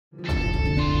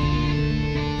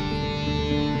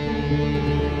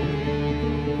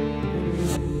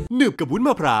หนึบกับวุ้นม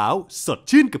ะพร้าวสด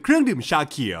ชื่นกับเครื่องดื่มชา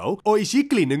เขียวโออิชิ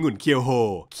กลิ่นองุ่นเคียวโฮ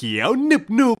เขียวหนึบ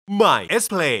หนุบใหม่เอส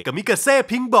เพลย์กับมิกาเซ่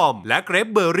พิงค์บอมและเกรป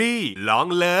เบอร์รี่ลอง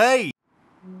เลย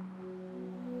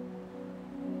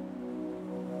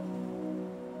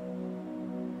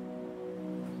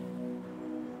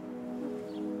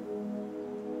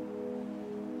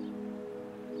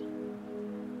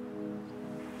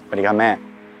สวัสดีครับแม่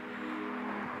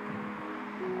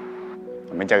ผ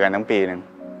มไม่เจอกันทั้งปีนึง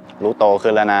รู้โต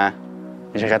ขึ้นแล้วนะ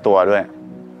ไม่ใช่แค่ตัวด้วย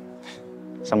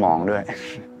สมองด้วย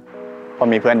เพราะ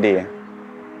มีเพื่อนดี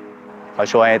เขา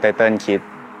ช่วยไตเติ้ลคิด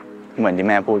เหมือนที่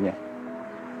แม่พูดไง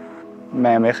แ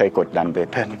ม่ไม่เคยกดดันไต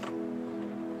เติ้ล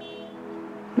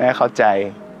แม่เข้าใจ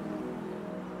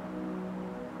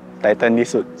ไตเติ้ลที่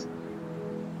สุด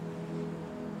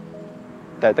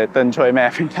แต่ไตเติ้ลช่วยแม่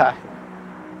ไม่ได้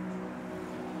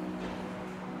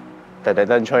แต่ไตเ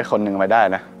ติ้ลช่วยคนหนึ่งไว้ได้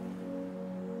นะ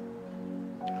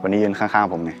คนนี้ยืนข้าง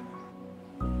ๆผมไง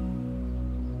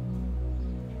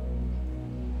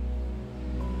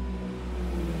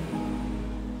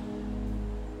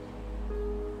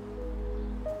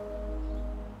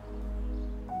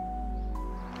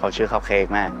เขาชื่อคัพเค้ก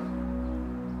แ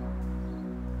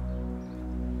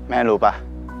ม่รู้ปะ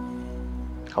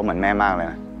เขาเหมือนแม่มากเลย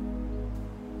นะ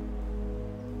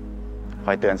ค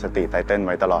อยเตือนสติไตเติ้ลไ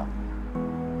ว้ตลอด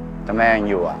ถ้าแม่ยัง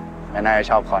อยู่แม่น่าจะ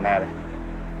ชอบเขาแน่เลย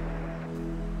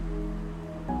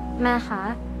แม่คะ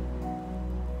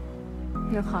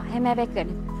หนูขอให้แม่ไปเกิด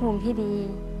ภูมิที่ดี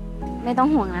ไม่ต้อง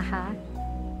ห่วงนะคะ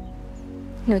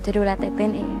หนูจะดูแลไตเติ้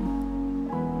ลเอง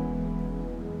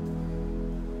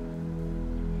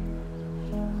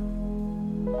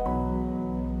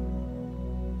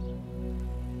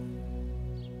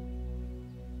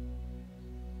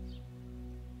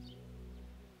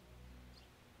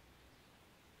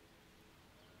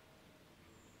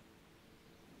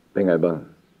เป็นไงบ้าง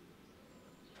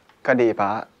ก็ดีป้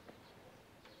า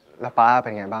แล้วป้าเป็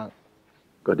นไงบ้าง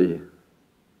ก็ดี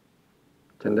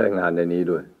ฉันได้งานในนี้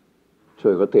ด้วยช่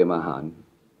วยเขาเตรียมอาหาร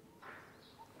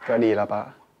ก็ดีแล้วป้า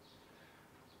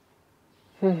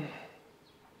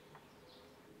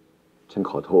ฉัน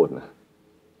ขอโทษนะ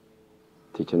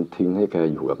ที่ฉันทิ้งให้แก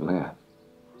อยู่กับแม่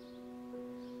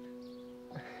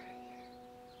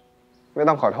ไม่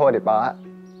ต้องขอโทษดิป้า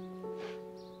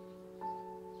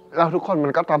เราทุกคนมั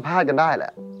นก็ทำพลาดกันได้แหล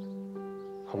ะ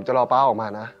ผมจะรอป้าออกมา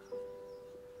นะ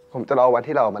ผมจะรอวัน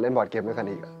ที่เรามาเล่นบอร์ดเกมด้วยกัน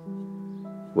อีก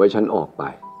ไว้ฉันออกไป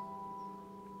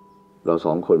เราส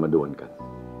องคนมาดวลกัน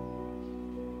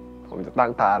ผมจะตั้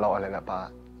งตารอเลยนะป้า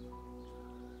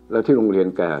แล้วที่โรงเรียน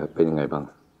แกเป็นยังไงบ้าง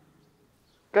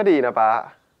ก็ดีนะป้า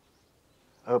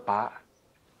ป้า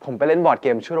ผมไปเล่นบอร์ดเก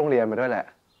มช่วยโรงเรียนมาด้วยแหละ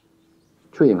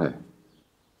ช่วยยังไง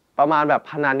ประมาณแบบ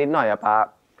พนันนิดหน่อยป้า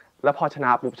แล้วพอชน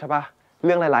ะปุ๊บใช่ปะเ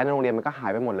รื่องร้ายๆในโรงเรียนมันก็หา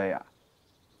ยไปหมดเลย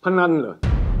พนันเหรอ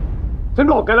ฉัน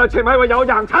บอกแกแล้วใช่ไหมว่าอย่าเอา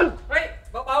อย่างฉันเฮ้ย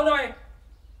เบาๆหน่อย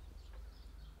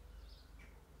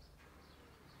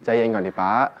ใจเย็นก่อนดิป้า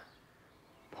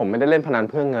ผมไม่ได้เล่นพนัน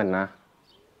เพื่อเงินนะ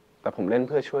แต่ผมเล่นเ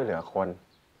พื่อช่วยเหลือคน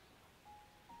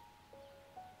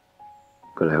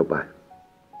ก็แล้วไป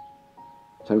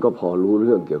ฉันก็พอรู้เ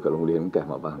รื่องเกี่ยวกับโรงเรียนของแก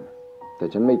มาบ้างแต่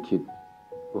ฉันไม่คิด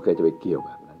ว่าแกจะไปเกี่ยวแ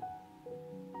บบนั้น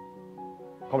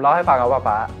ผมเล่าให้ฟังเอา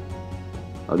ป้า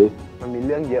เอาดิมันมีเ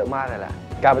รื่องเยอะมากเลยแหละ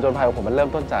การประจนภัยของผมมันเริ่ม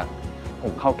ต้นจากผ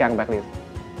มเข้าแก๊ง Blacklist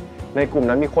ในกลุ่ม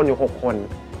นั้นมีคนอยู่6 คน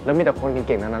แล้วมีแต่คนเ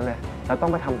ก่งๆนั้นเลยแล้วต้อ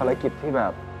งไปทำภารกิจที่แบ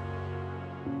บ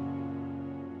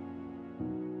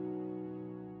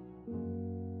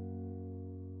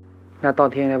นัดตอน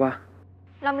เที่ยงได้ปะ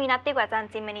เรามีนัดติวกับอาจารย์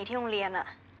จิมณีที่โรงเรียนอะ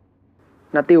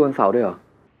นัดติววันเสาร์ด้วยเหรอ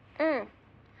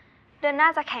เดือนหน้า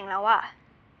จะแข่งแล้วอะ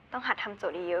ต้องหัดทำโจ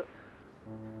ทย์เยอะ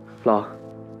หรอ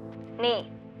นี่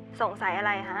สงสัยอะไ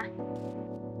รฮะ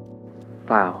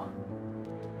เปล่า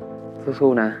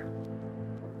สู้ๆนะ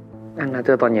อันนัดเจ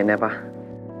อตอนเย็นได้ปะ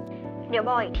เดี๋ยวบ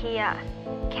อกอีกทีอะ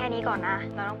แค่นี้ก่อนนะ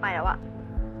เราต้องไปแล้วอะ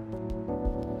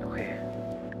โอเค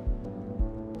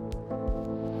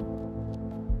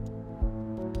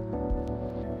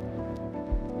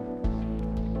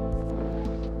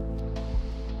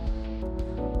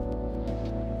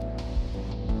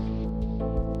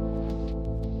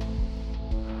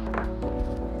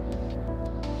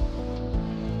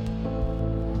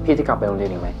พี่จะกลับไปโรงเรีย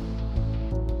นอีกไหม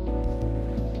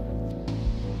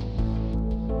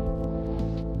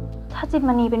ถ้าจิต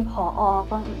มณีเป็นผอ.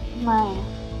ก็ไม่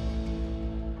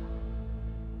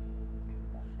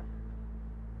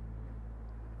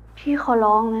พี่ขอ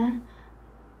ร้องนะ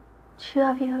เชื่อ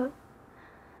พี่เถอะ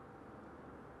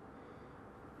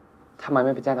ทำไมไ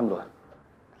ม่ไปแจ้งตำรวจ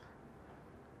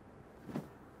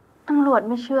ตำรวจ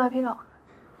ไม่เชื่อพี่หรอก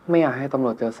ไม่อยากให้ตำร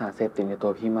วจเจอสารเสพติดในตั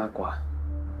วพี่มากกว่า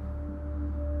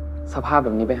สภาพแบ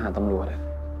บนี้ไปหาตำรวจ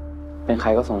เป็นใคร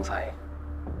ก็สงสัย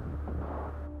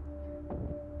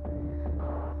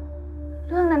เ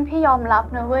รื่องนั้นพี่ยอมรับ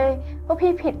นะเว้ยว่า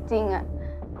พี่ผิดจริงอะ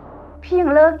พี่ยัง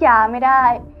เลิกยาไม่ได้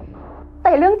แ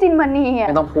ต่เรื่องจินมณีอะ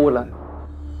ไม่ต้องพูดแล้ว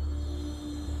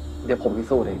เดี๋ยวผมพิ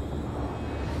สูจน์เอง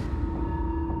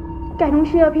แกต้อง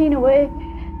เชื่อพี่นะเว้ย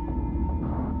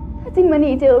ถ้าจินม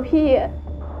ณีเจอพี่อะ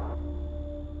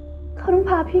เขาต้อง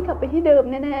พาพี่กลับไปที่เดิม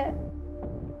แน่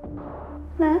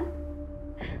ๆนะ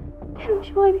แกต้อง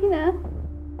ช่วยพี่นะ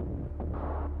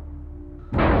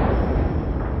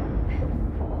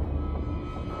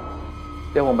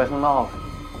เดี๋ยวผมไปข้างนอก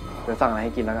เดี๋ยวสั่งอะไรใ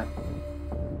ห้กินแล้วกัน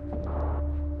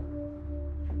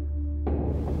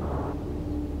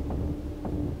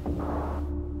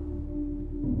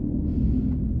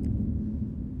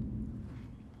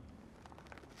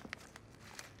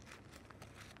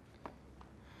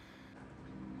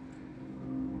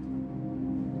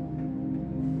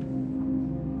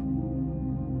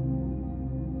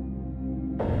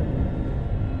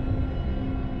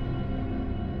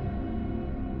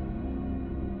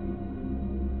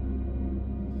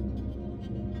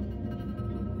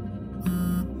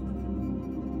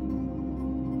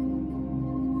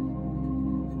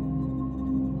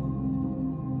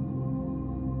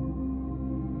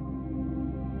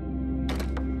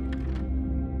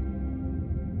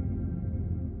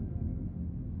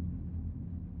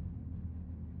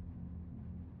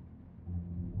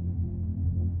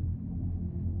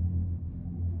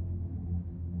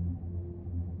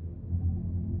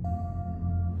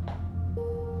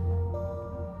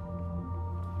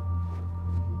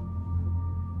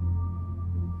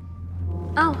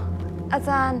อ้าวอาจ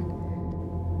ารย์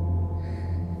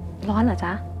ร้อนเหรอ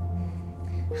จ๊ะ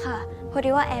ค่ะ พอดี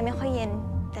ว่าแอร์ไม่ค่อยเย็น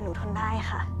แต่หนูทนได้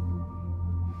ค่ะ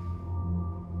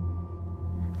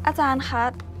อาจารย์คะ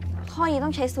ข้อนี้ต้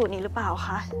องใช้สูตรนี้หรือเปล่าค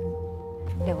ะ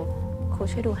เดี๋ยวครู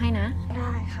ช่วยดูให้นะ ไ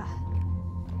ด้ค่ะ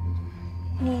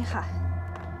นี่ค่ะ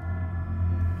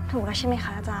ถูกแล้วใช่ไหมค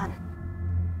ะอาจารย์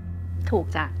ถูก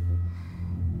จ้ะ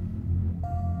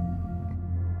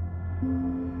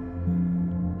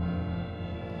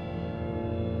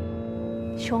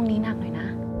ช่วงนี้หนักหน่อยนะ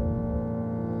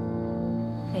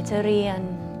ไหนจะเรียน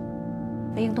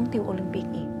แล้วยังต้องติวโอลิมปิก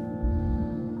อีก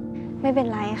ไม่เป็น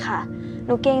ไรค่ะ ห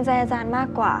นูเกรงใจอาจารย์มาก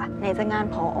กว่า ไหนจะงาน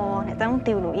ผอ.ไหนจะต้อง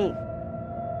ติวหนูอีก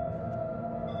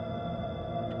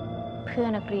เพื่อ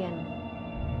นักเรียน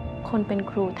คนเป็น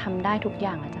ครูทำได้ทุกอ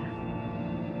ย่างอะจ๊ะ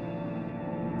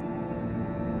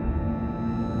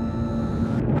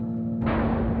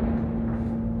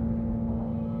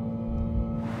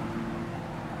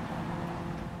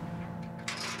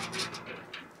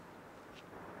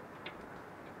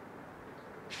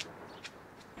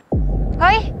เ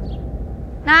ฮ้ย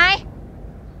นาย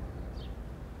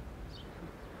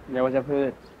เดี๋ยวจะพื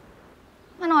ช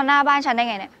มานอนหน้าบ้านฉันได้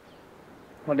ไงเนี่ย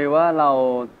พอดีว่าเรา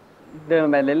เดิน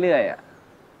ไปเรื่อยๆอ่ะ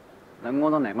แล้วง่วง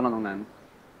ตรงไหนก็นอนตรงนั้น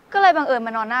ก็เลยบังเอิญม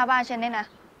านอนหน้าบ้านฉันเนี่ยนะ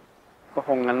ก็ค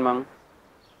งงั้นมั้ง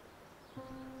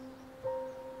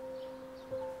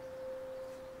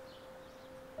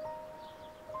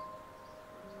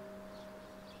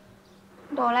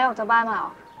โดนไล่ออกจากบ้านมาเหร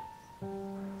อ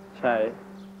ใช่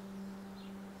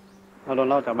เราโดน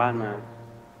เล่าจากบ้านมา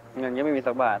เงินก็ไม่มี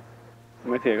สักบาท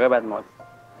มือถือก็แบตหมด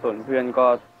ส่วนเพื่อนก็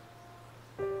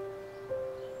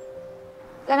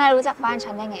แล้วนายรู้จักบ้าน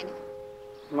ฉันได้ไงเนี่ย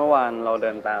เมื่อวานเราเดิ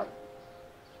นตาม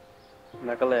แ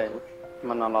ล้วก็เลยม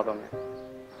านอนรอตรงนี้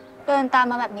เดินตาม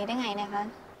มาแบบนี้ได้ไงเนี่ยคะ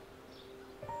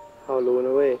เขารู้น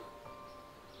ะเว้ย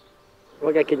ว่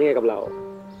าแกคิดยังไงกับเรา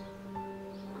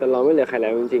แต่เราไม่เหลือใครแล้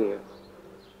วจริงๆอะ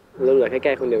เราเหลือแค่แก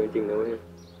คนเดียวจริงๆนะเว้ย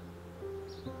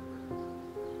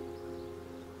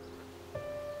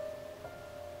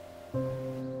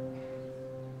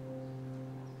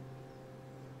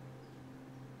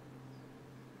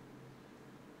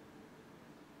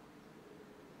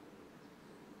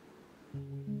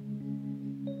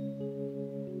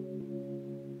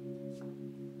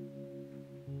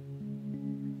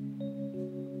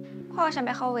พ่อฉันไ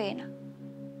ปเข้าเวรอะ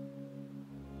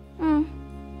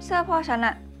เสื้อพ่อฉันอ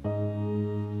ะ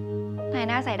ไหน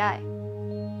หน้าใส่ได้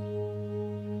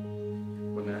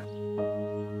คุณนะ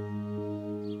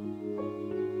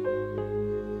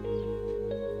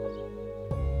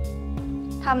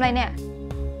ทำอะไรเนี่ย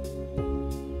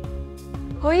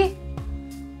เฮ้ย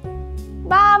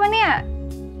บ้าปะเนี่ย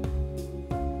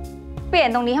เปลี่ยน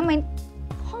ตรงนี้ทำไม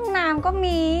ห้องน้ำก็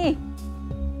มี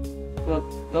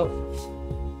แล้ว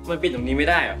มันปิดตรงนี้ไม่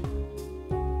ได้เหรอ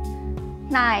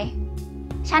นาย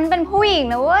ฉันเป็นผู้หญิง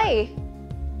นะเว้ย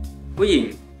ผู้หญิง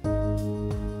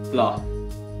หรอ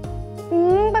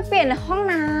ไปเปลี่ยนห้อง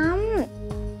น้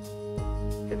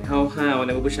เห็นห้าวๆน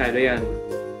ะผู้ชายด้วยกัน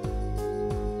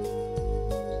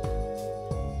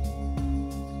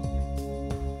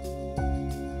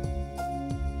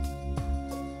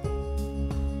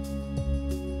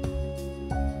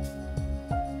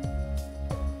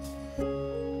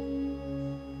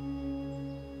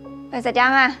ไปเสร็จยั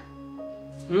งอะ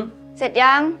เสร็จ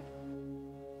ยัง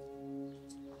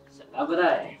เสร็จแล้วก็ไ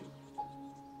ด้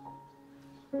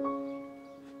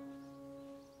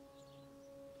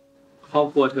ครอบ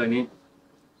ครัวเธอนี่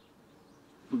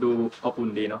ดูอบอุ่น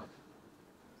ดีเนาะ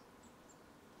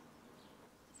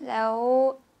แล้ว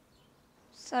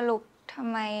สรุปทำ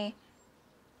ไม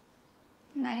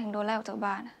นายถึงโดนไล่ออกจาก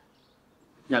บ้านอะ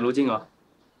อยากรู้จริงเหรอ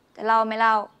แต่เล่าไม่เ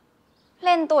ล่าเ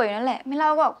ล่นตัวอยู่นั่นแหละไม่เล่า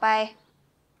ก็ออกไป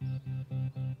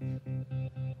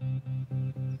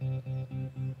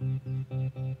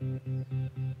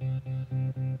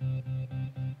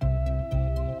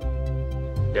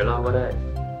เดี๋ยวเล่าก็ได้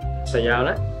แต่ยาว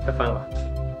นะจะฟังเหรอ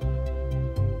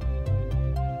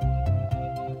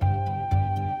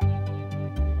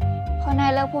เพราะนา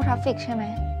ยเลิกพูดทราฟฟิกใช่ไหม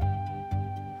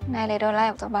นายเลยโดนไล่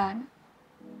ออกจากบ้าน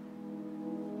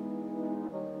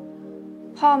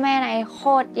พ่อแม่นายโค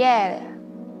ตรแย่เลย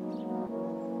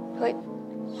เฮ้ย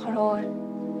ขอโทษ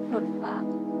หลุดปาก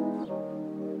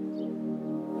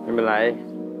ไม่เป็นไร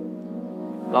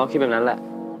เราคิดแบบนั้นแหละ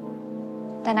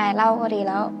แต่นายเล่าก็ดี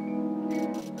แล้ว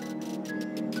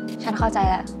ฉันเข้าใจ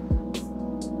แล้ว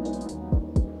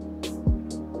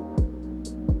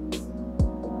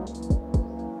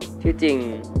ที่จริง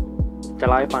จะ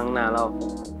เล่าให้ฟังนานแล้ว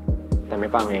แต่ไม่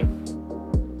ฟังเอง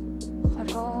ขอ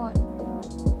โทษ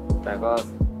แต่ก็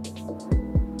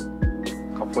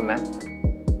ขอบคุณนะ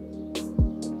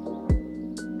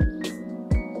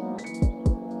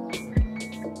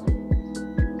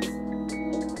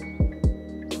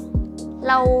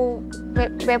เรา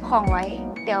เว็บของไว้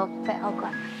เดี๋ยวไปเอาก่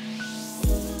อน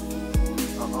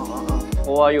ค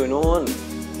รัวอยู่นู่น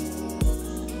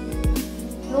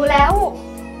รู้แล้ว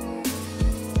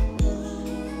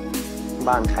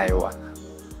บ้านใครวะ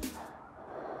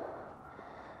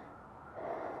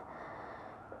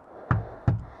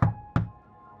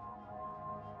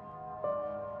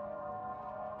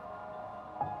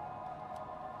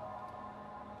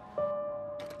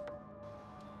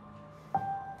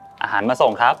อาหารมาส่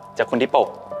งครับจากคุณที่ปก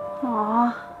อ๋อ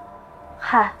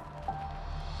ค่ะ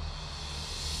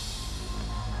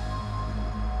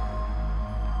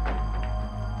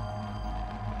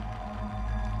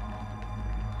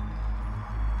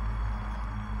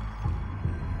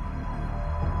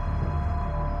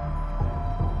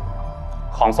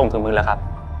ของส่งถึงมือแล้วครับ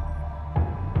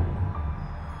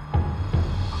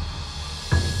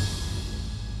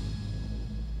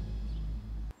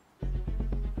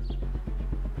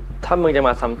ถ้ามึงจะม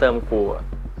าซ้ำเติมกู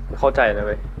เข้าใจนะเ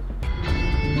ว้ย